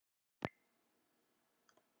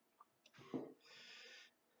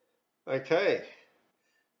Okay,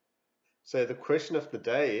 so the question of the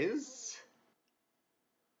day is,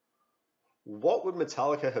 what would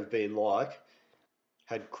Metallica have been like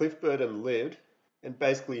had Cliff Burton lived and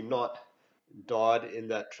basically not died in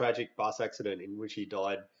that tragic bus accident in which he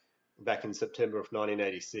died back in September of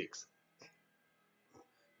 1986?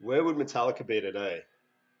 Where would Metallica be today?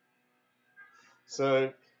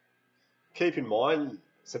 So keep in mind,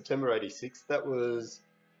 September 86, that was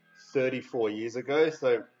 34 years ago.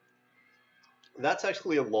 So that's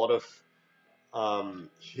actually a lot of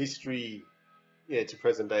history, yeah, to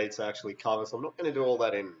present day to actually cover. So I'm not going to do all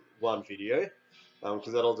that in one video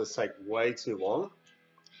because that'll just take way too long.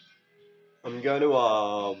 I'm going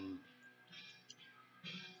to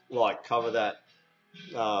like cover that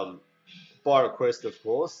um, by request, of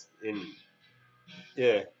course. In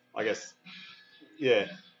yeah, I guess yeah,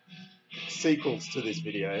 sequels to this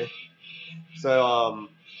video. So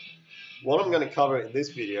what I'm going to cover in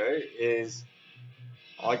this video is,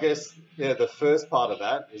 I guess, yeah, the first part of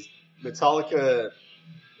that is Metallica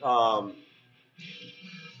um,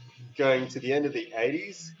 going to the end of the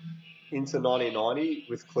 80s into 1990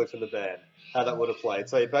 with Cliff and the band, how that would have played.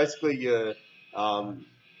 So basically, you're um,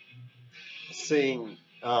 seeing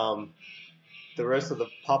the rest of the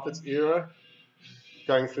Puppets era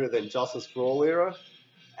going through the Injustice for All era,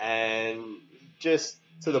 and just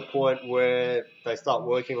to the point where they start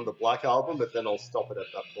working on the Black album, but then I'll stop it at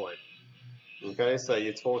that point. Okay, so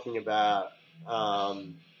you're talking about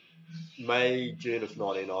um, May, June of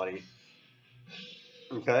 1990.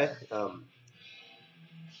 Okay,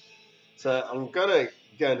 so I'm gonna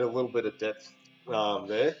go into a little bit of depth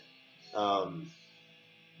there. Um,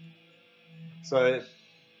 so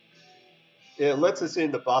yeah, let's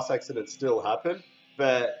assume the bus accident still happened,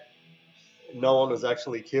 but no one was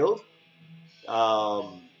actually killed.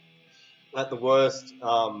 Um, at the worst,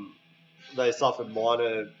 they suffered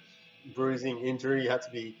minor bruising, injury, had to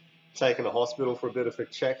be taken to hospital for a bit of a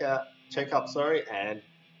checkup, sorry, and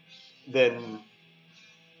then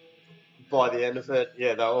by the end of it,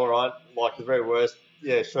 yeah, they're all right. Like the very worst,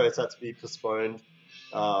 yeah, shows had to be postponed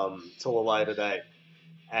till a later date,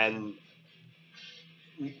 and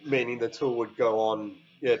meaning the tour would go on,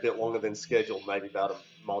 yeah, a bit longer than scheduled, maybe about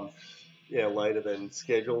a month, yeah, later than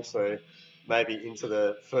scheduled. So maybe into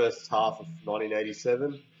the first half of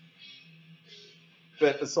 1987.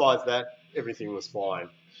 But besides that, everything was fine.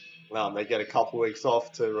 They get a couple of weeks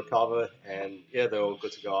off to recover, and yeah, they're all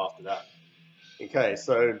good to go after that. Okay,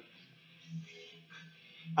 so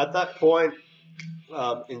at that point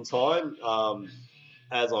in time,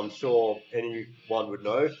 as I'm sure anyone would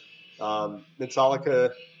know,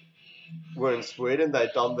 Metallica were in Sweden.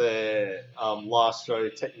 They'd done their last show,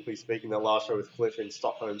 technically speaking, their last show with Cliff in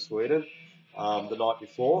Stockholm, Sweden, the night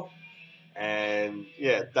before. And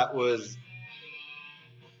yeah, that was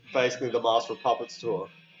basically the Master of Puppets tour.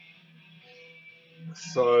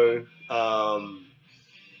 So, so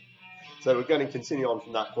we're going to continue on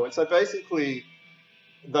from that point. So basically,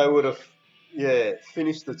 they would have, yeah,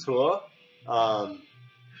 finished the tour, um,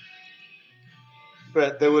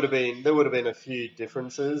 but there would have been a few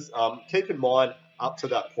differences. Keep in mind, up to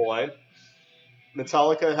that point,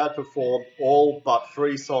 Metallica had performed all but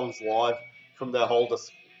 3 songs live from their whole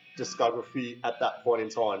discography at that point in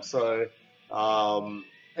time. So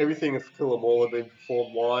everything of Kill 'Em All had been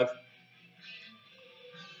performed live.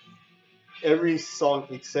 Every song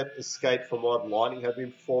except Escape from Live Lightning had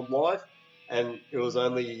been performed live, and it was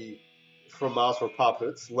only from Master of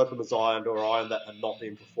Puppets, Leopard Messiah and Orion that had not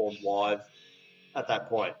been performed live at that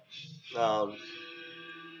point. Um,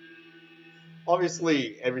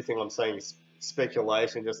 Obviously, everything I'm saying is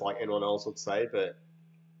speculation, just like anyone else would say, but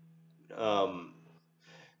um,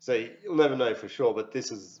 so you'll never know for sure, but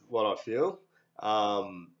this is what I feel.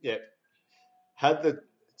 Yeah, had the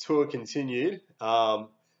tour continued,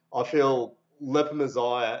 I feel Leper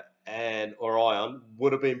Messiah and Orion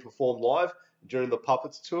would have been performed live during the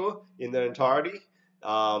Puppets tour in their entirety.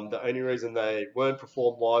 The only reason they weren't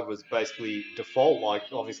performed live was basically default. Like,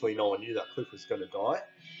 obviously, no one knew that Cliff was going to die.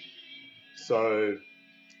 So,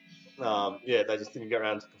 yeah, they just didn't get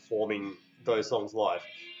around to performing those songs live.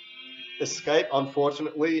 Escape,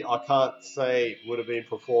 unfortunately, I can't say would have been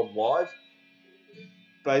performed live.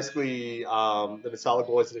 Basically, the Metallica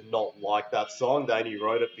boys did not like that song. They only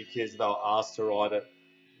wrote it because they were asked to write it.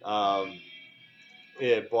 Um,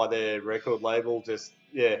 yeah, by their record label. Just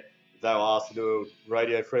yeah, they were asked to do a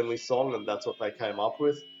radio-friendly song, and that's what they came up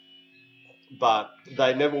with. But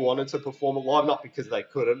they never wanted to perform it live, not because they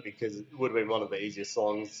couldn't, because it would have been one of the easiest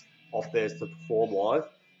songs off theirs to perform live.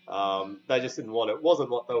 They just didn't want it. It wasn't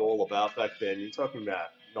what they were all about back then. You're talking about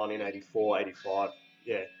 1984, 85.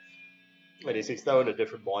 Yeah. 86, they were in a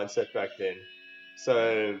different mindset back then.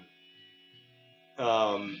 So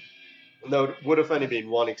there would have only been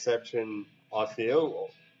one exception, I feel,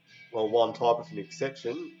 or one type of an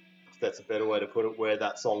exception, if that's a better way to put it, where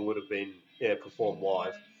that song would have been performed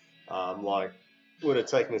live. Like, would have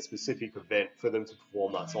taken a specific event for them to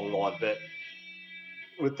perform that song live. But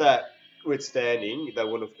with that withstanding, they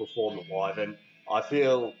wouldn't have performed it live. And I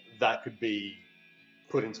feel that could be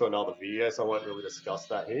put into another video, so I won't really discuss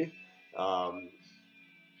that here. Um,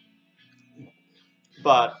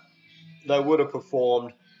 but they would have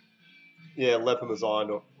performed, Leper Design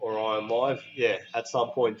or Iron Live, at some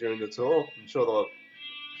point during the tour. I'm sure they were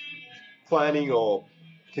planning or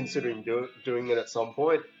considering doing it at some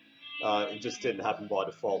point. It just didn't happen by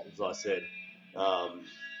default, as I said. Um,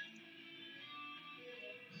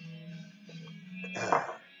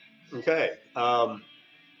 okay.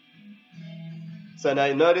 So now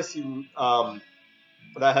you notice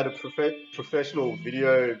they had a professional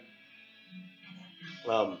video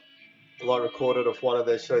um, like recorded of one of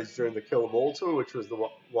their shows during the Kill 'Em All tour, which was the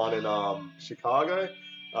one in Chicago.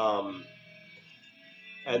 Um,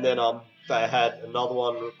 and then they had another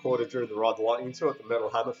one recorded during the Ride the Lightning tour at the Metal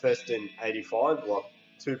Hammer Fest in '85, like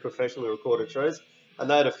two professionally recorded shows. And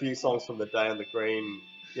they had a few songs from the Day on the Green,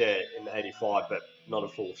 in '85, but not a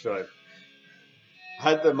full show.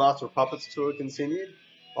 Had the Master of Puppets tour continued,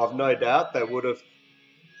 I've no doubt they would have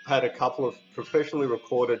had a couple of professionally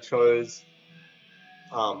recorded shows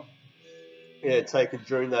um, taken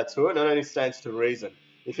during that tour, and it only stands to reason.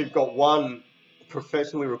 If you've got one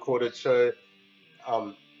professionally recorded show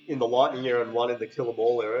in the Lightning era and one in the Kill 'Em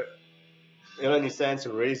All era, it only stands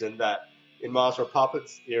to reason that in Master of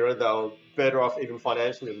Puppets era, they were better off even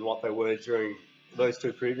financially than what they were during those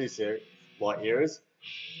two previous eras.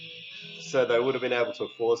 So they would have been able to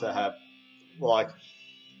afford to have like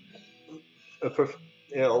at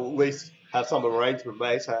least have some arrangement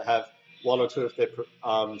made to have one or two of their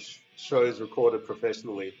shows recorded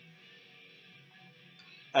professionally.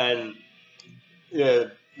 And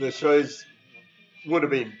the shows would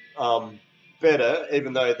have been better,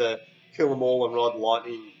 even though the Kill 'Em All and Ride the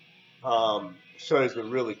Lightning shows were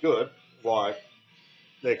really good. Like,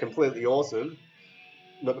 they're completely awesome.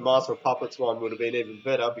 But the Master of Puppets one would have been even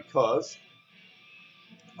better because,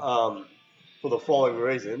 for the following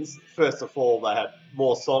reasons. First of all, they had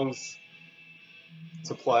more songs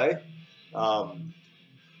to play.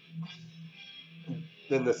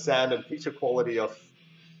 Then the sound and picture quality of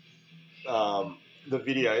the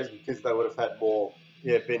videos, because they would have had more,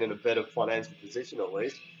 been in a better financial position at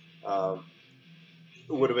least. It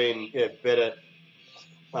would have been better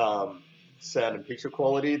sound and picture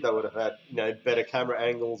quality. They would have had better camera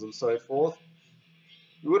angles and so forth.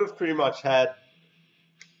 You would have pretty much had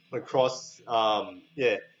across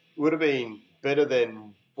would have been better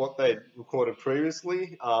than what they recorded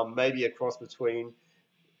previously. Maybe a cross between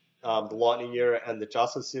the Lightning era and the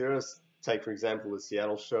Justice era. Take for example the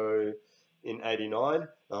Seattle show in '89.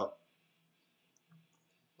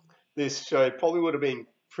 This show probably would have been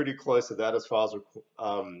pretty close to that as far as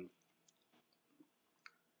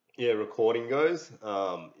recording goes.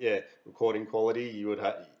 Recording quality. You would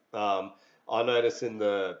have. I noticed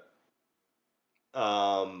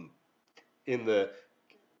um, in the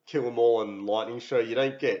Kill 'Em All and Lightning show, you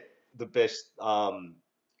don't get the best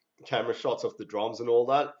camera shots of the drums and all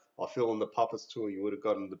that. I feel in the Puppets tour, you would have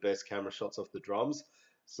gotten the best camera shots of the drums.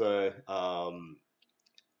 So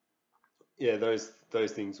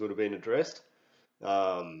those things would have been addressed.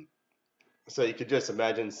 So you could just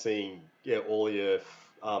imagine seeing all your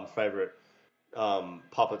favorite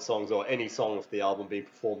puppet songs or any song of the album being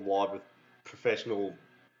performed live with professional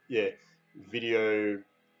video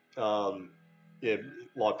um,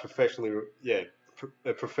 like professionally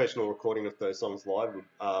a professional recording of those songs live with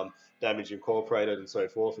Damage Incorporated and so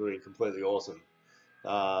forth would be completely awesome.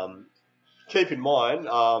 Keep in mind,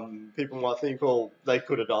 people might think, well, they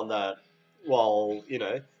could have done that while,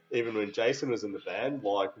 even when Jason was in the band,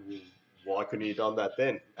 like, why couldn't he have done that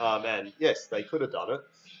then? And yes, they could have done it.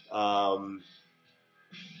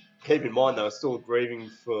 Keep in mind, they were still grieving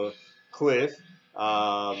for Cliff,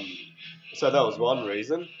 so that was one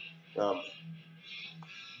reason.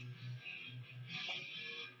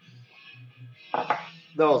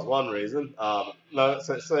 That was one reason. No,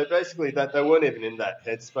 so basically, that they weren't even in that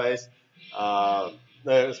headspace.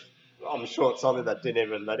 Was, I'm sure it's something that they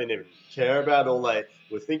didn't even care about. All they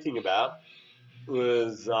were thinking about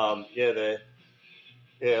was their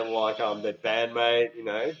their bandmate,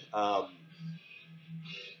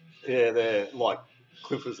 they're like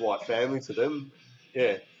Cliff was like family to them.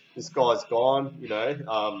 Yeah, this guy's gone.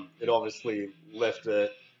 It obviously left a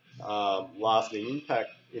lasting impact.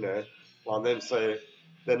 on them, so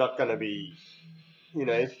they're not going to be, you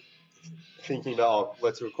know, thinking about, oh,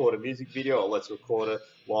 let's record a music video or let's record a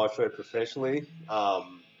live show professionally.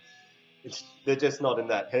 They're just not in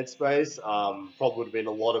that headspace. Probably would have been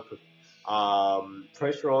a lot of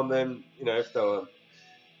pressure on them, you know, if they were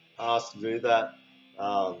asked to do that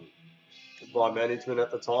by management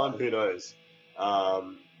at the time. Who knows?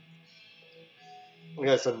 I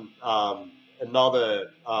guess another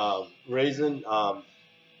reason,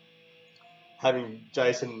 having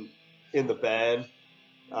Jason in the band,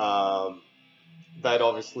 um, they'd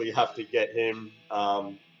obviously have to get him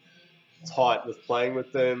tight with playing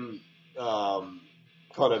with them,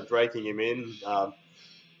 kind of breaking him in.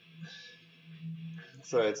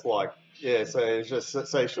 So it's like, yeah, so it's just,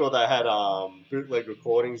 so sure they had bootleg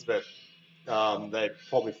recordings, but they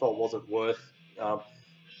probably felt wasn't worth um,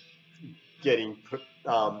 getting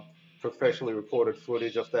professionally recorded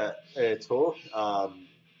footage of that air tour.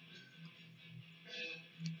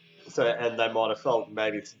 And they might have felt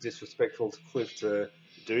maybe it's disrespectful to Cliff to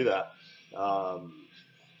do that.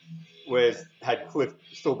 Whereas had Cliff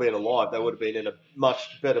still been alive, they would have been in a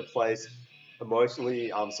much better place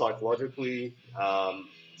emotionally, psychologically,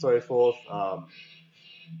 so forth.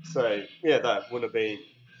 So yeah, that wouldn't have been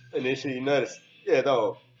an issue. You notice, yeah, they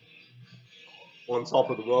were on top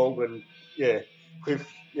of the world when, yeah, Cliff,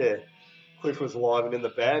 yeah, Cliff was alive and in the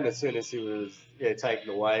band. As soon as he was, yeah, taken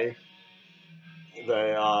away,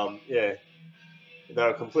 yeah, they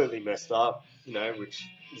were completely messed up, you know, which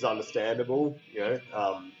is understandable, you know.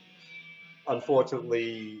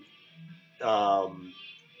 Unfortunately, um,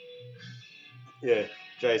 yeah,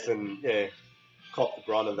 Jason, yeah, copped the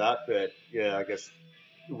brunt of that, but yeah, I guess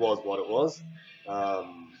it was what it was.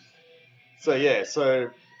 Um, so yeah, so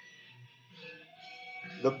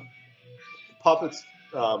the puppets,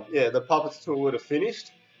 the puppets tour would have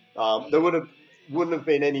finished. There wouldn't have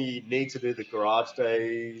been any need to do the Garage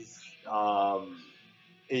Days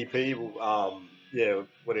EP,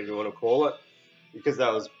 whatever you want to call it, because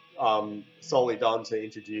that was solely done to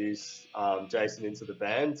introduce Jason into the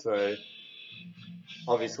band. So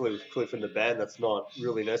obviously with Cliff in the band, that's not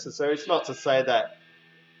really necessary. It's not to say that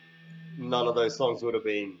none of those songs would have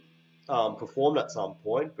been performed at some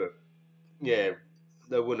point, but yeah,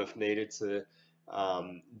 they wouldn't have needed to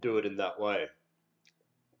do it in that way.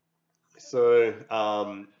 So,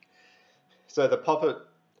 so the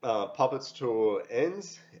puppets tour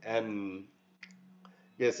ends, and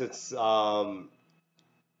yes, it's the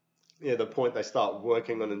point they start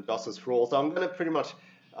working on Injustice for All. So I'm going to pretty much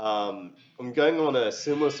I'm going on a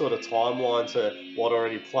similar sort of timeline to what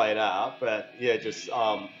already played out, but yeah, just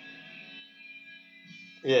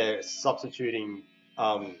substituting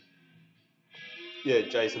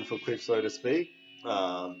Jason for Cliff, so to speak.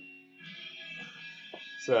 Um,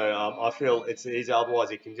 I feel it's easy.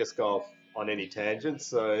 Otherwise, it can just go off on any tangent.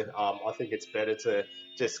 So I think it's better to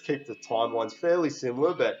just keep the timelines fairly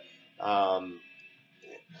similar, but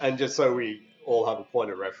and just so we all have a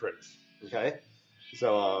point of reference. Okay.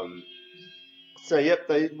 So yep,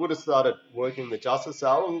 they would have started working the Justice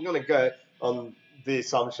album. I'm going to go on the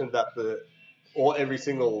assumption that every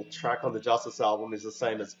single track on the Justice album is the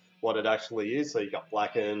same as what it actually is. So you got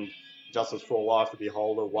Blackened, Justice for Life, The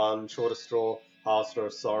Beholder, One, Shorter Straw, Half Straw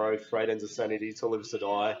of Sorrow, Freight Ends of Sanity, Till Lives to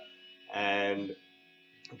Die, and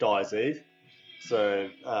Dies Eve. So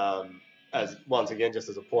as once again, just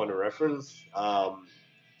as a point of reference.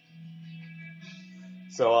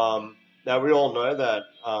 Now we all know that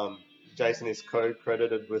Jason is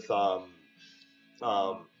co-credited with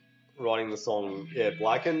writing the song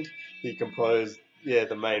Blackened. He composed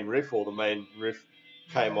the main riff, or the main riff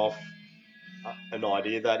came off an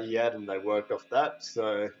idea that he had, and they worked off that.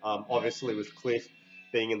 So obviously with Cliff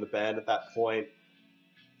being in the band at that point,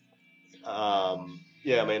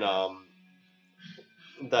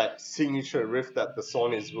 that signature riff that the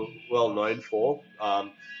song is well known for.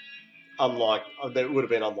 It would have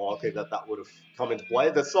been unlikely that would have come into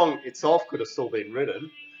play. The song itself could have still been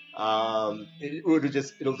written.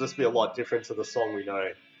 It'll just be a lot different to the song we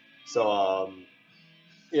know. So I'm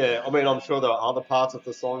sure there are other parts of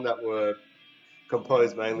the song that were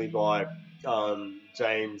composed mainly by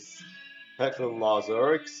James Hetfield and Lars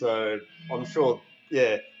Ulrich. So I'm sure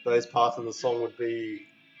those parts of the song would be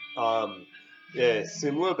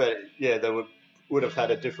similar, but they would have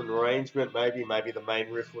had a different arrangement. Maybe the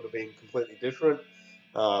main riff would have been completely different.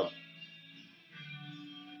 Now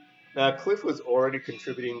Cliff was already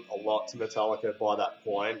contributing a lot to Metallica by that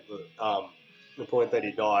point, the point that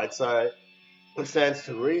he died. So it stands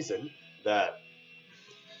to reason that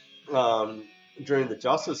during the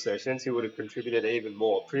Justice sessions he would have contributed even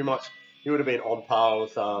more. Pretty much, he would have been on par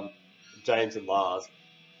with James and Lars.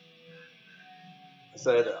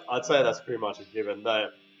 So I'd say that's pretty much a given. I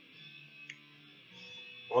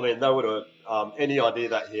mean, they would have any idea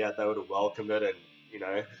that he had, they would have welcomed it, and you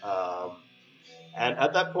know, and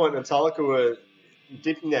at that point, Metallica were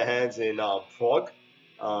dipping their hands in prog,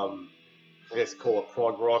 um, I guess call it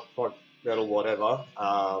prog rock, prog metal, whatever.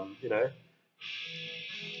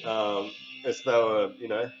 As they were,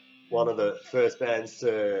 one of the first bands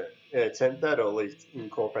to attempt that, or at least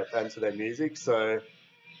incorporate that into their music. So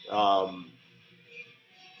um,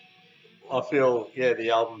 I feel, the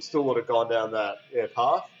album still would have gone down that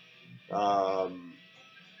path. Um,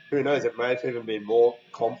 who knows? It may have even been more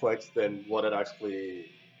complex than what it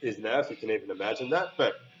actually is now, if you can even imagine that.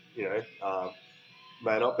 But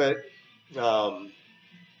may not. But um,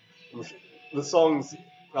 the songs,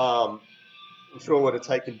 um, I'm sure, would have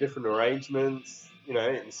taken different arrangements,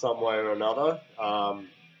 in some way or another.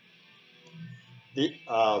 The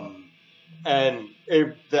and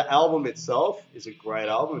the album itself is a great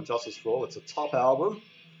album, Justice for All. It's a top album.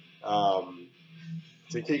 Um,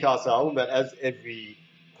 it's a kick-ass album, but as every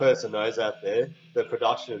person knows out there, the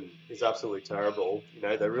production is absolutely terrible.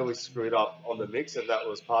 They really screwed up on the mix, and that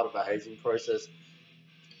was part of the hazing process.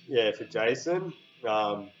 Yeah, for Jason.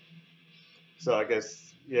 Um, so I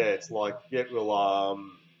guess it's like we'll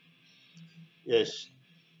yeah sh-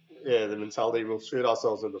 the mentality we'll shoot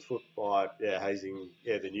ourselves in the foot by hazing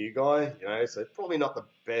the new guy. So probably not the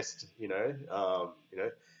best. Yeah,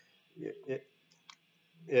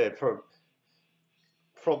 yeah,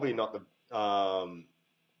 probably not the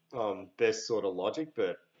best sort of logic,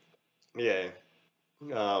 but yeah.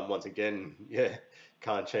 Once again,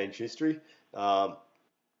 can't change history. Um,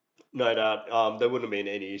 no doubt, there wouldn't have been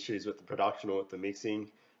any issues with the production or with the mixing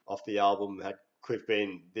of the album. Had Cliff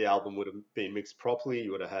been, the album would have been mixed properly.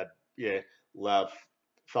 You would have had, loud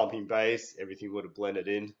thumping bass. Everything would have blended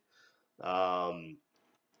in. Um,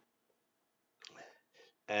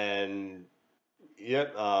 and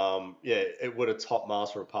it would have topped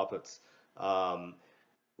Master of Puppets. Um,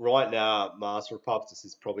 right now, Master of Puppets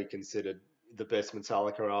is probably considered the best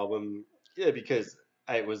Metallica album. Yeah, because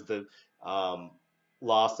it was the um,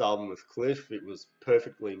 last album with Cliff. It was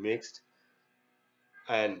perfectly mixed,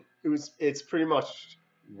 and it's pretty much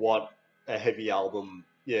what a heavy album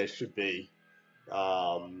should be.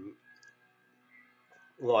 Um,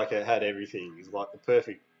 like it had everything. It's like the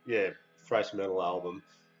perfect thrash metal album.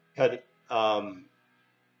 Had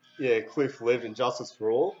Cliff lived and Justice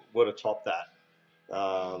for All would have topped that.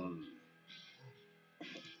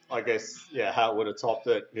 I guess how it would have topped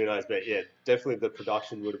it, who knows? But definitely the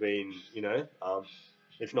production would have been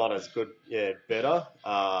if not as good, better.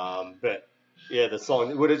 But the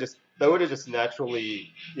song would have just they would have just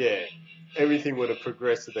naturally everything would have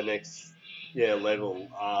progressed to the next level.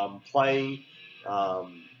 Playing, I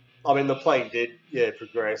mean the playing did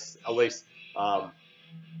progress at least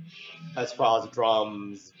as far as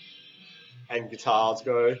drums and guitars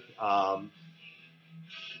go.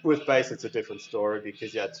 With bass, it's a different story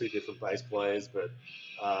because you had two different bass players, but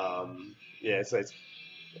yeah,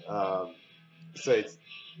 um, so it's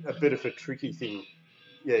a bit of a tricky thing,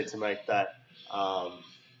 to make that um,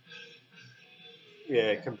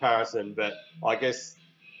 comparison. But I guess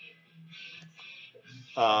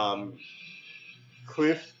um,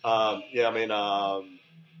 Cliff, I mean, I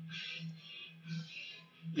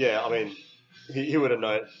mean, he would have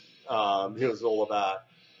known. He was all about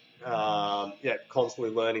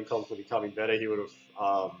constantly learning, constantly becoming better. He would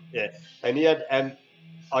have and he had and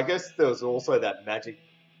I guess there was also that magic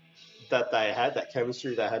that they had, that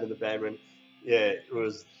chemistry they had in the band when, it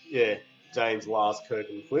was, James, Lars, Kirk,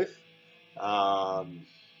 and Cliff. Um,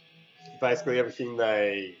 Basically everything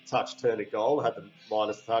they touched turned to gold, had the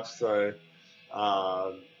Midas touch. So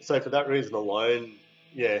for that reason alone,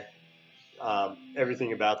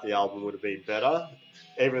 everything about the album would have been better.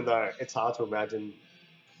 Even though it's hard to imagine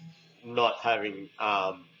not having,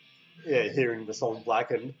 hearing the song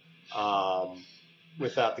Blackened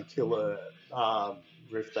without the killer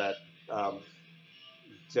riff that um,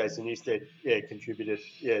 Jason Newsted contributed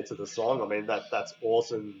to the song. I mean that's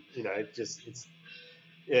awesome. Just it's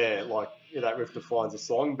like that riff defines a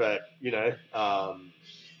song. But in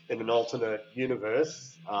an alternate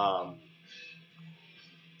universe, I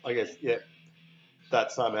guess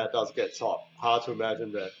that somehow does get top. Hard to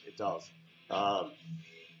imagine, but it does. Um,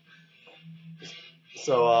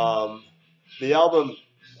 so the album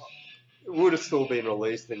would have still been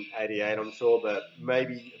released in '88, I'm sure, but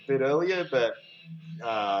maybe a bit earlier. But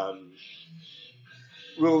um,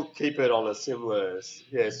 we'll keep it on a similar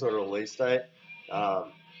sort of release date.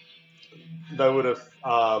 Um, they would have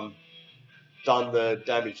done the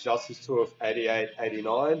Damage Justice tour of '88,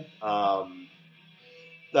 '89.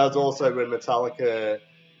 that was also when Metallica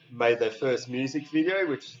made their first music video,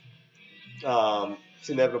 which it's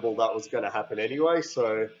inevitable that was going to happen anyway.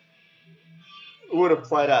 So it would have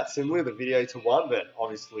played out similarly, the video to one, but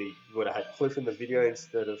obviously you would have had Cliff in the video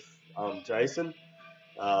instead of Jason.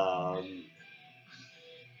 Um,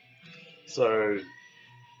 so,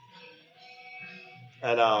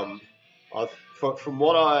 and from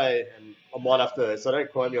what and I might have to, so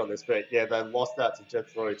don't quote me on this, but yeah, they lost out to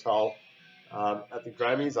Jethro Tull at the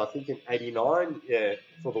Grammys, I think in '89, yeah,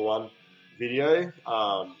 for the one video.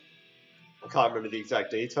 I can't remember the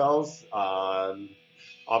exact details. I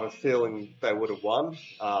have a feeling they would have won.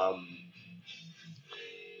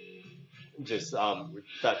 Just with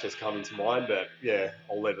that just coming to mind, but yeah,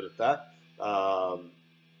 I'll leave it at that.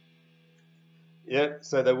 Yeah,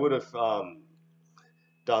 so they would have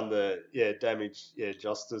done the Damage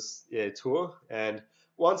Justice tour, and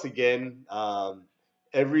once again,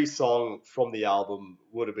 every song from the album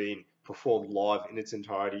would have been performed live in its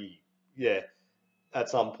entirety. Yeah, at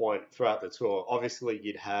some point throughout the tour. Obviously,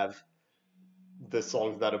 you'd have the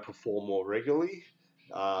songs that are performed more regularly,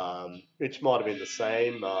 which might have been the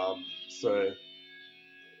same. So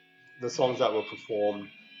the songs that were performed,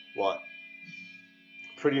 like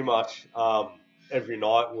pretty much every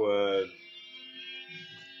night, were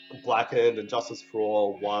Blackened and Justice for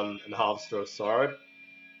All, One and Harvester of Sorrow.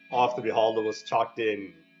 After Beholder was chucked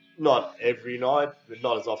in, not every night, but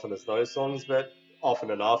not as often as those songs, but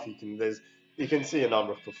often enough. You can see a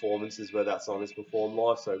number of performances where that song is performed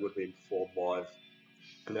live, so it would have been performed live,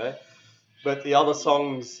 you know. But the other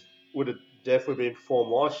songs would have definitely been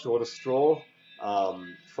performed live: Short of Straw,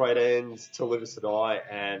 Freight Ends, Till Live Us to Die,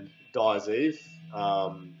 and Dyer's Eve.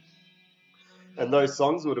 And those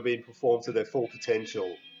songs would have been performed to their full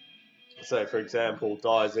potential. So, for example,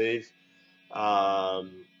 Dyer's Eve,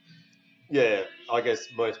 yeah, I guess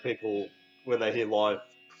most people, when they hear live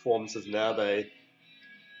performances now, they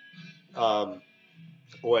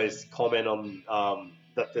always comment on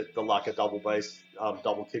the lack of double bass,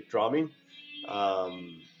 double kick drumming.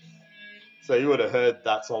 So you would have heard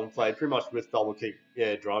that song played pretty much with double kick,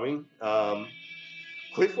 drumming.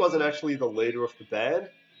 Cliff wasn't actually the leader of the band,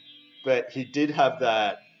 but he did have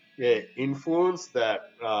that, influence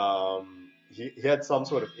that he had some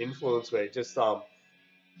sort of influence where he just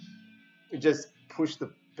pushed the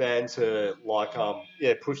band to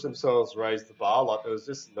push themselves, raise the bar. Like there was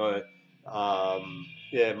just no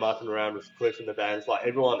mucking around with Cliff and the bands. Like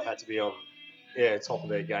everyone had to be on top of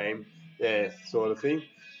their game, sort of thing.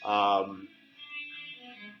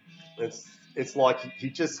 It's like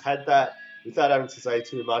he just had that, without having to say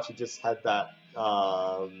too much. He just had that.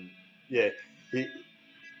 Yeah, he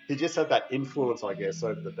he just had that influence, I guess,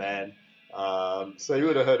 over the band. So you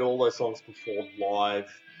would have heard all those songs performed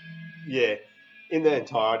live, yeah, in their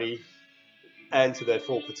entirety and to their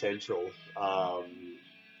full potential.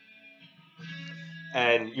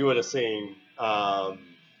 And you would have seen,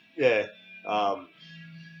 yeah, um,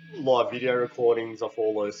 live video recordings of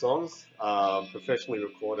all those songs, professionally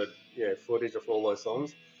recorded, footage of all those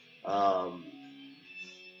songs.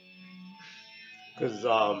 Because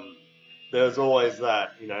there's always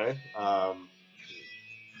that,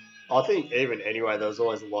 I think even anyway, there was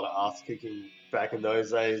always a lot of ass kicking back in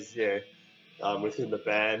those days, within the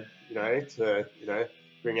band, to,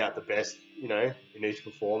 bring out the best, in each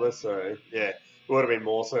performer. So, yeah, it would have been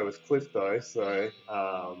more so with Cliff though. So,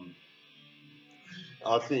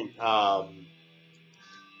 I think,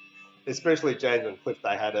 especially James and Cliff,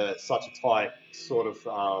 they had such a tight sort of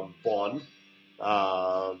bond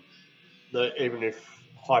that even if,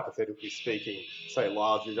 hypothetically speaking, say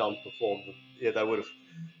Lars had underperformed, they would have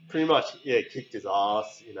pretty much kicked his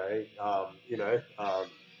ass,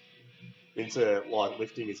 into like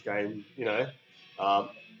lifting his game,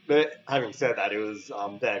 But having said that, it was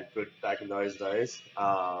damn good back in those days.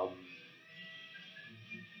 I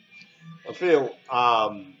feel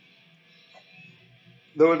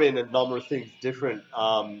there would have been a number of things different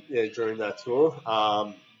during that tour.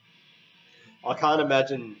 I can't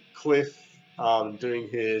imagine Cliff doing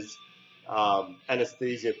his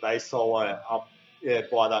anesthesia bass solo up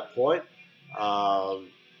by that point.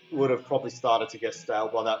 Would have probably started to get stale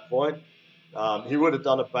by that point. He would have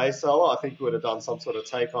done a bass solo. I think he would have done some sort of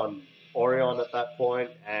take on Orion at that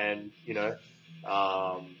point, and he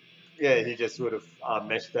just would have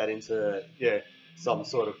meshed that into some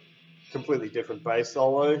sort of completely different bass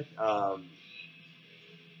solo. I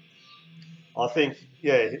think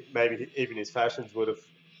maybe even his fashions would have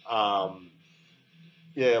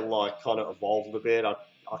like kind of evolved a bit. I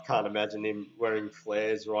can't imagine him wearing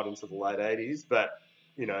flares right into the late 80s, but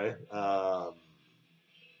you know.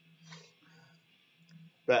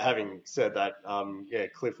 but having said that, yeah,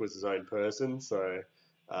 Cliff was his own person, so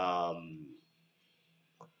um,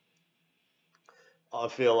 I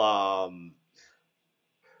feel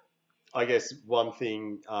I guess one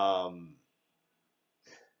thing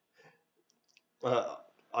uh,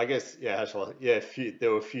 I guess yeah, how shall I, yeah,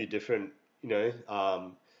 there were a few different, you know,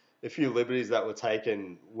 a few liberties that were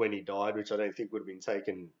taken when he died, which I don't think would have been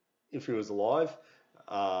taken if he was alive.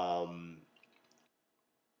 Um,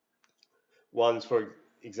 One's, for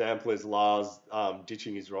example, is Lars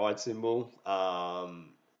ditching his ride symbol.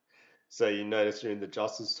 So you notice during the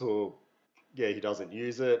Justice tour, yeah, he doesn't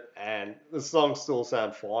use it, and the songs still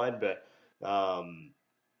sound fine, but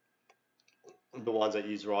the ones that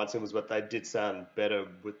use ride symbols, but they did sound better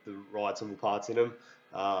with the ride symbol parts in them.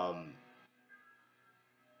 Um,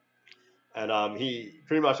 and he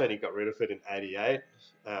pretty much only got rid of it in '88.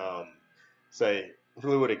 Um, so he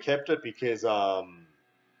would have kept it because I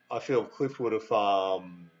feel Cliff would have,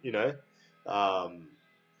 um,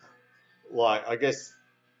 like I guess,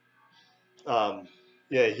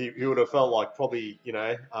 yeah, he would have felt like probably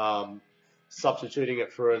substituting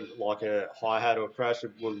it for like a hi hat or a crash,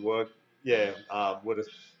 it wouldn't work. Yeah, would have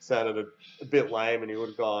sounded a bit lame, and he would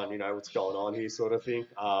have gone, what's going on here, sort of thing.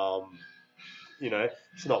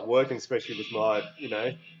 It's not working, especially with my,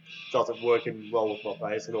 doesn't work in well with my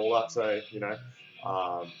bass and all that. So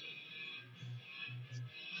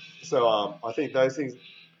um, I think those things,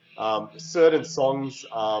 certain songs,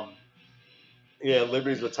 yeah,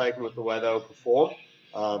 liberties were taken with the way they were performed.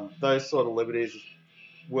 Those sort of liberties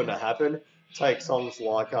wouldn't have happened. Take songs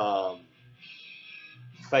like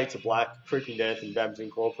Fate to Black, Creeping Death, and Damage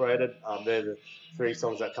Incorporated. They're the three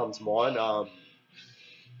songs that come to mind.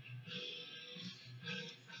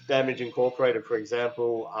 Damage Incorporated, for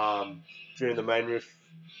example, during the main riff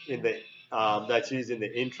in the that's used in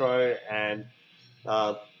the intro, and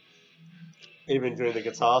uh, even during the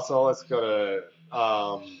guitar solo, it's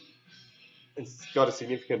got a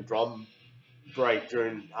significant drum break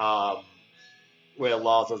during where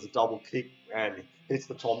Lars does a double kick and hits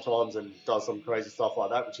the tom toms and does some crazy stuff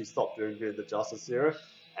like that, which he stopped doing during the Justice era.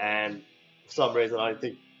 And for some reason, I don't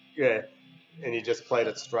think, yeah, and he just played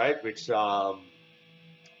it straight, which I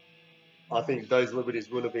think those liberties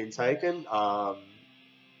would have been taken.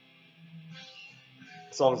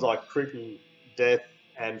 Songs like Creeping Death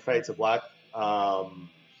and Fade to Black. I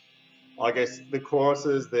guess the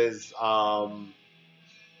choruses, there's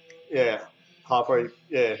yeah, halfway,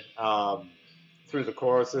 yeah, through the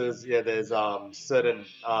choruses, yeah, there's certain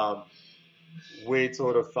weird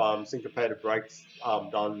sort of syncopated breaks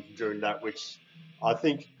done during that, which I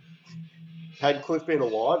think had Cliff been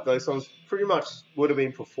alive, those songs pretty much would have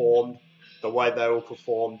been performed the way they were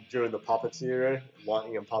performed during the Puppets era,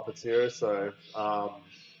 Lightning and Puppets era. So,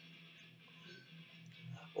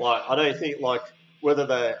 like, I don't think like whether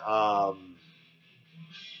they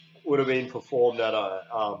would have been performed at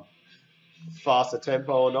a faster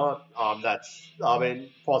tempo or not. That's, I mean,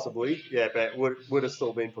 possibly, yeah, but would have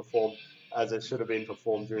still been performed as it should have been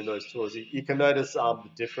performed during those tours. You can notice the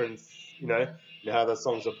difference, in how the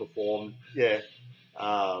songs are performed, yeah,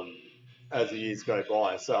 um, as the years go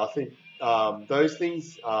by. So I think those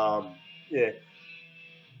things, yeah,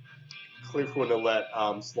 Cliff wouldn't have let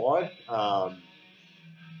slide.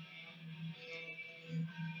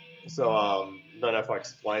 Don't know if I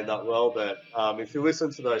explained that well, but if you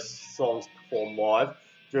listen to those songs performed live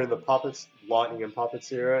during the Puppets, Lightning and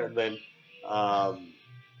Puppets era, and then um,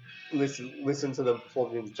 listen to them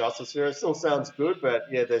performed in the Justice era, it still sounds good, but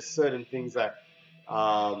yeah, there's certain things that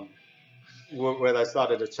um, where they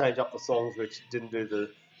started to change up the songs, which didn't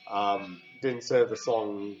serve the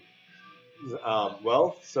song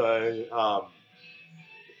well. So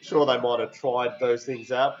sure, they might have tried those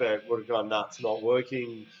things out, but would have gone, nah, it's not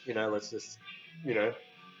working. Let's just, you know,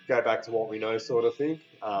 go back to what we know, sort of thing.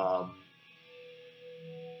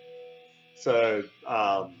 So,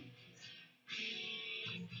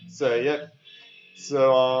 so yeah,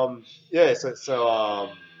 yeah, so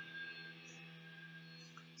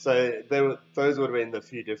those would have been the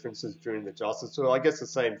few differences during the Justice tour. I guess the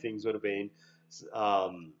same things would have been,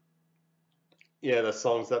 um, yeah, the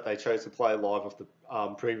songs that they chose to play live off the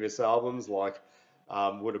previous albums, like,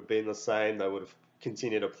 would have been the same. They would have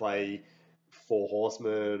continued to play Four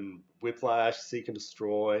Horsemen, Whiplash, Seek and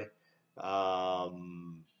Destroy,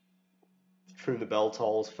 um, Trim the Bell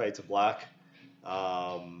Tolls, Fade to Black,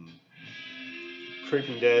 um,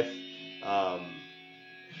 Creeping Death. Um,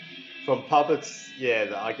 from Puppets,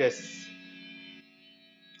 yeah, I guess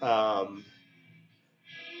um,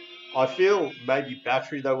 I feel maybe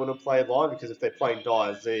Battery they would have played live because if they're playing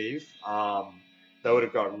Dyer's Eve, they would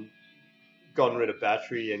have gotten gotten rid of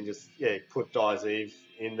Battery and just put Dies Eve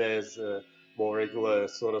in there as a more regular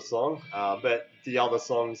sort of song. But the other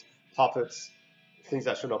songs, Puppets, Things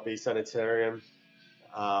That Should Not Be, Sanitarium,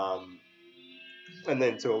 um, and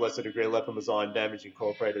then to a lesser degree, Leper Design, Damage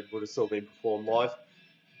Incorporated would have still been performed live,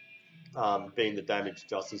 being the Damage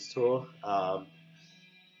Justice tour.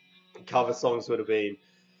 Cover songs would have been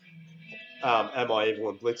Am I Evil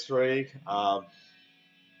and Blitzkrieg. I'm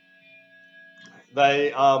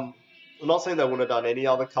not saying they wouldn't have done any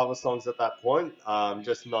other cover songs at that point,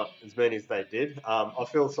 just not as many as they did. I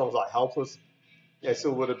feel songs like Helpless they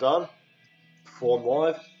still would have done, performed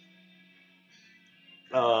live.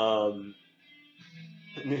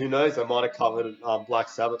 Who knows, they might have covered Black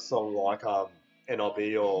Sabbath song like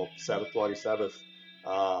NRB or Sabbath Bloody Sabbath.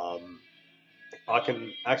 I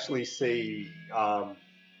can actually see,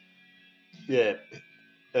 yeah,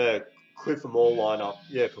 Cliff and Moore lineup,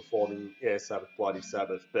 performing, Sabbath Bloody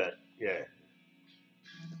Sabbath, but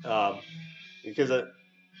because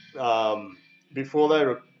before they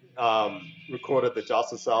recorded the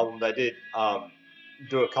Justice album, they did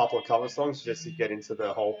do a couple of cover songs just to get into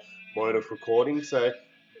the whole mode of recording. So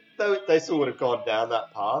they still would have gone down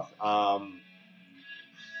that path.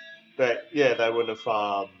 But they wouldn't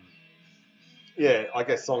have. I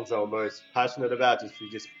guess songs they were most passionate about. If you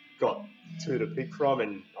just got two to pick from,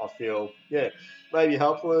 and I feel maybe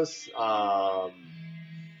Helpless.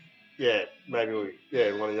 Maybe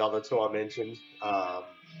one of the other two I mentioned.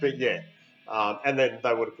 But and then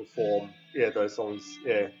they would have performed those songs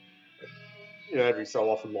every so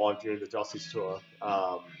often live during the Justice tour.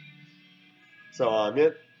 So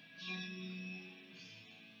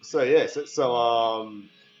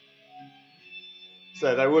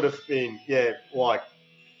so they would have been like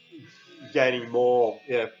gaining more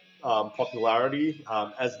popularity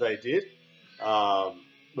as they did. But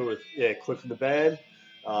with Cliff and the band,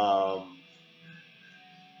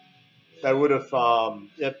 they would have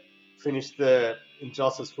finished the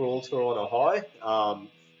Injustice for All tour on a high,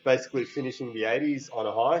 basically finishing the 80s on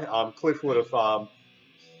a high. Cliff would have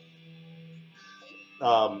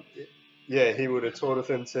he would have toured with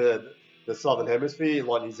them to the Southern Hemisphere,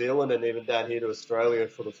 like New Zealand, and even down here to Australia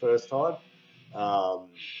for the first time.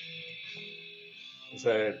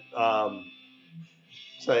 So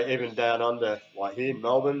even down under, like here in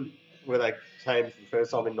Melbourne, where they came for the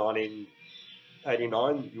first time in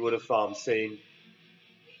 1989, you would have seen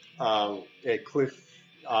Cliff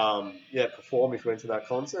perform if you went to that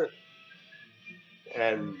concert.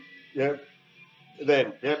 And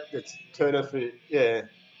then it's turn off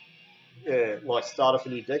like start of a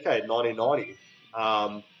new decade, 1990.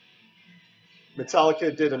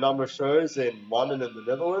 Metallica did a number of shows in London and the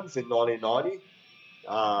Netherlands in 1990.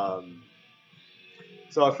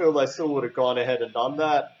 So I feel they still would have gone ahead and done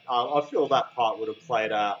that. I feel that part would have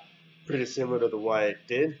played out pretty similar to the way it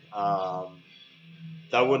did.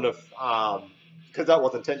 They wouldn't have, because that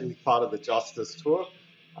wasn't technically part of the Justice tour.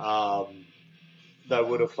 They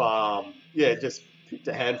would have, just picked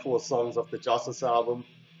a handful of songs off the Justice album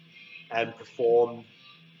and performed.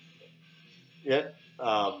 That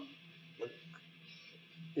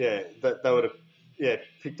they would have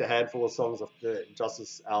picked a handful of songs off the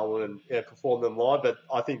Justice album and performed them live. But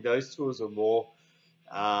I think those tours are more,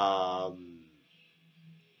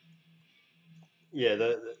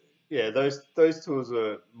 those tours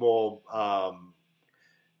are more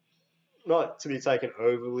not to be taken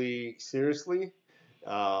overly seriously.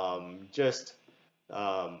 Just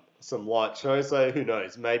some light shows. So who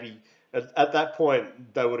knows? Maybe at that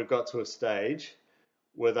point they would have got to a stage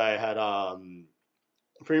where they had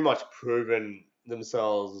pretty much proven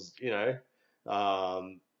themselves,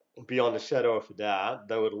 beyond a shadow of a doubt.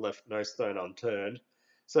 They would have left no stone unturned.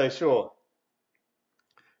 So sure,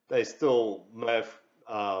 they still may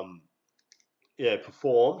have,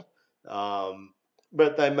 performed,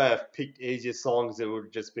 but they may have picked easier songs that would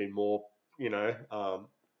have just been more,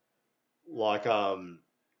 like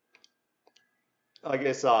I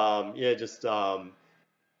guess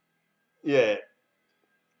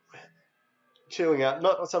chilling out.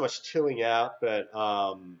 Not so much chilling out, but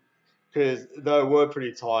because they were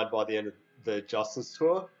pretty tired by the end of the Justice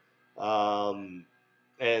tour, and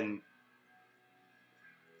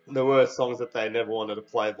there were songs that they never wanted to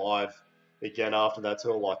play live again after that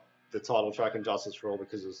tour, like the title track and Justice for All,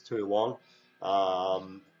 because it was too long.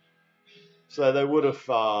 So they would have,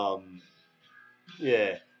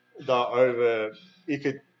 they're over. You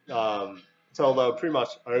could tell they were pretty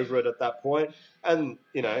much over it at that point, and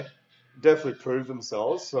definitely proved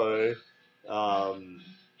themselves. So, so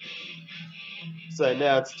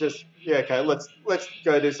now it's just okay. Let's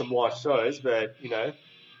go do some live shows, but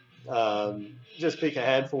just pick a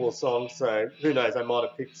handful of songs. So who knows? They might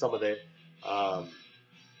have picked some of their, um,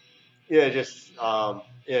 yeah, just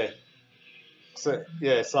yeah. So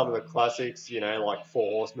yeah, some of the classics, like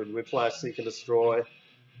Four Horsemen, Whiplash, Seek and Destroy.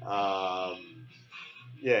 Um,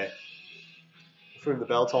 yeah, From the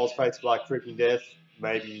Bell Tolls, Fates Black, Creeping Death,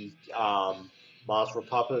 maybe Master of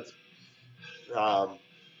Puppets. Um,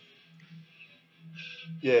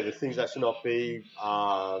 yeah, the things that should not be.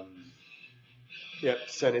 Yep,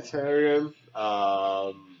 Sanitarium.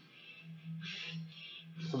 From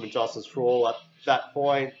Injustice for All. At that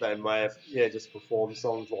point, they may have just performed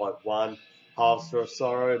songs like One, Harvester of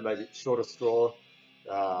Sorrow, maybe Short of Straw.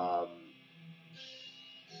 Um,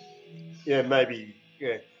 maybe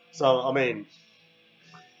So I mean,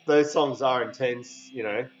 those songs are intense,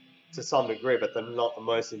 to some degree, but they're not the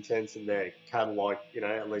most intense in their catalog,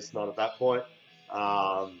 at least not at that point.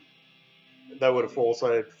 Um, they would have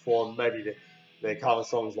also performed maybe their cover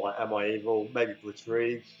songs like Am I Evil, maybe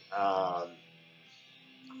Blitzkrieg,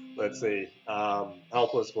 let's see,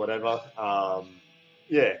 Helpless, whatever.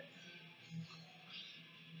 Yeah,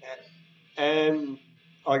 and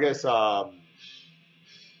I guess, so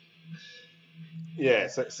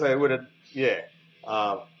it would have,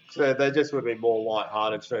 um, so they just would be more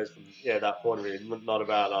light-hearted shows from that point of view, not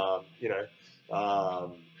about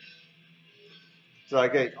so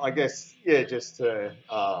I guess just to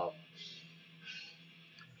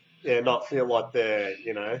not feel like they're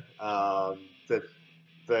that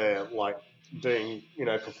they're like doing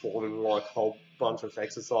performing like a whole bunch of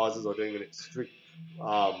exercises or doing an strict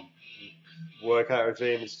um, workout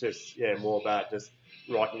regime. It's just more about just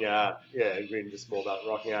rocking out. Yeah, really just more about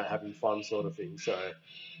rocking out, having fun, sort of thing.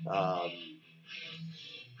 Um,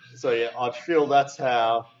 I feel that's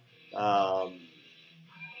how. Um,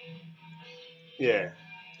 yeah,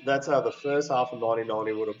 that's how the first half of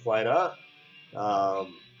 1990 would have played out.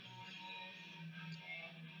 Um,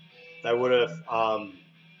 they would have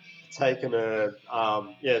taken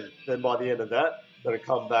then by the end of that, they'd have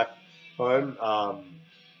come back home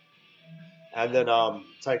and then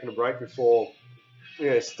taken a break before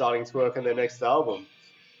starting to work on their next album,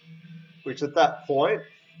 which at that point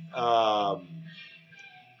um,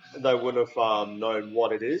 they wouldn't have known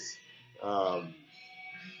what it is. Um,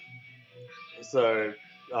 so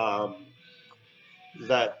um,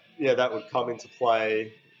 that would come into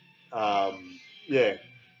play um, yeah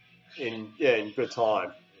in good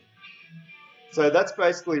time. So that's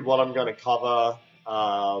basically what I'm going to cover.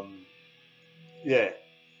 Um, yeah,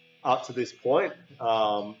 up to this point.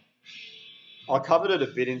 I covered it a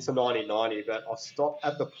bit into 1990, but I stopped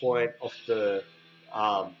at the point of the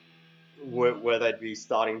um, where they'd be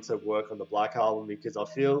starting to work on the Black Album because I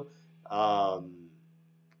feel um,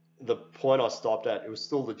 the point I stopped at, it was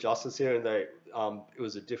still the Justice here, and it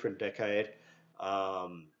was a different decade.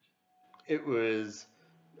 Um, it was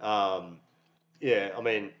um, I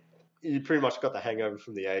mean, you pretty much got the hangover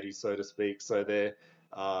from the 80s, so to speak.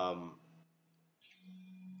 Um,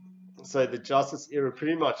 so the Justice era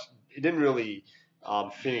pretty much it didn't really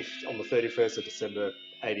finish on the 31st of December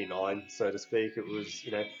 89, so to speak. It was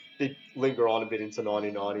did linger on a bit into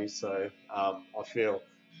 1990, so I feel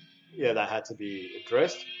that had to be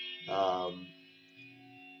addressed. Um,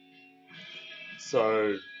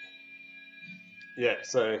 so yeah,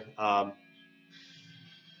 so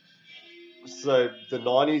the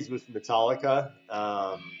 90s with Metallica,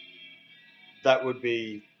 that would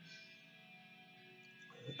be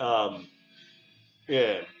um,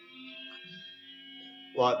 yeah,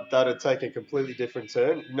 like that'd take a completely different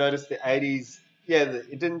turn. Notice the 80s,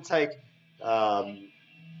 it didn't take um,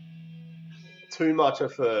 too much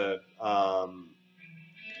of a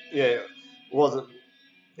it wasn't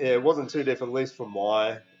it wasn't too different, at least from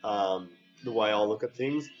my the way I look at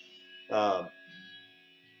things. Um,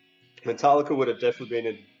 Metallica would have definitely been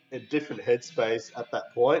in a different headspace at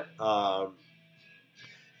that point.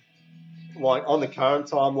 Like on the current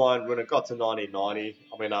timeline, when it got to 1990,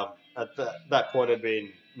 I mean, at that point, it had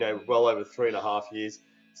been well over 3.5 years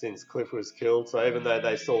since Cliff was killed. So even though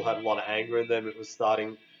they still had a lot of anger in them, it was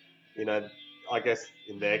starting, you know, I guess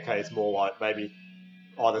in their case, more like maybe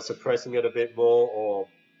either suppressing it a bit more or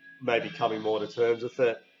maybe coming more to terms with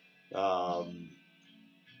it, um,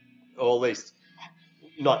 or at least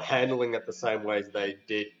not handling it the same way as they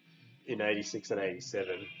did in '86 and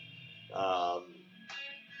 '87. Um,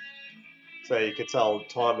 so you could tell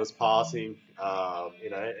time was passing,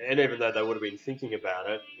 and even though they would have been thinking about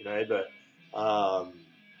it, um,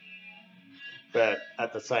 but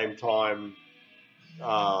at the same time,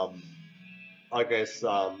 um, I guess,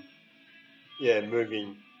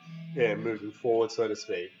 moving forward, so to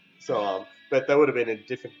speak. but they would have been in a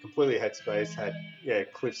different, completely headspace had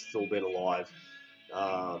Cliff still been alive.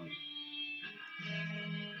 Um,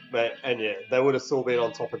 they would have still been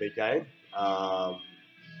on top of their game.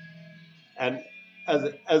 And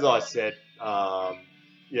as I said,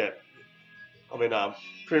 yeah, I mean,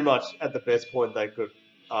 pretty much at the best point they could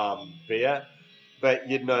be at. But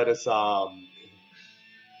you'd notice,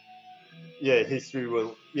 history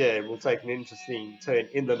will take an interesting turn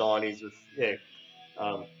in the '90s with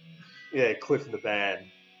um, Cliff and the band.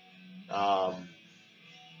 Um,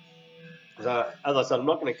 so as I said, I'm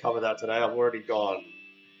not going to cover that today. I've already gone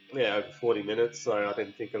over 40 minutes, so I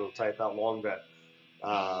didn't think it'll take that long. But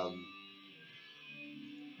um,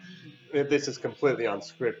 this is completely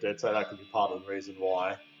unscripted, so that could be part of the reason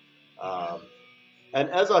why. Um, and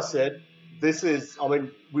as I said,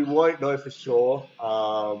 we won't know for sure.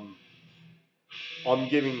 I'm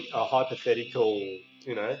giving a hypothetical,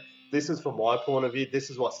 this is from my point of view, this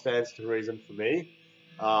is what stands to reason for me.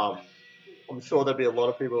 I'm sure there'll be a lot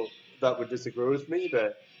of people that would disagree with me,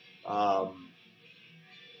 but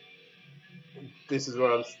this is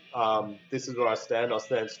where this is where I stand. I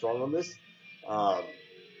stand strong on this. Um,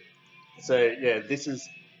 this is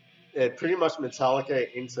pretty much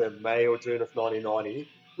Metallica into May or June of 1990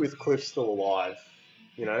 with Cliff still alive.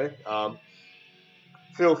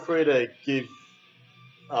 Feel free to give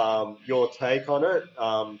your take on it.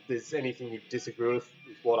 If there's anything you disagree with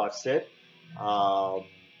what I've said,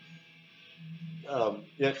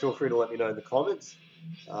 feel free to let me know in the comments.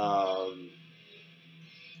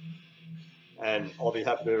 And I'll be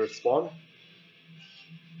happy to respond.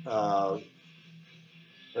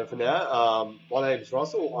 And for now, my name is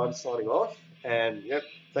Russell. I'm signing off. And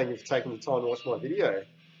thank you for taking the time to watch my video.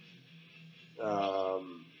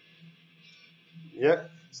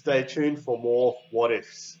 Stay tuned for more what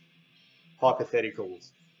ifs,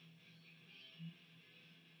 hypotheticals.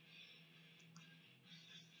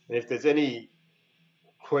 And if there's any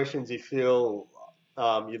questions you feel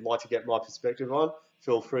you'd like to get my perspective on,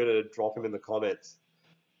 feel free to drop them in the comments.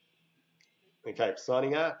 Okay,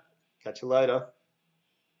 signing out. Catch you later.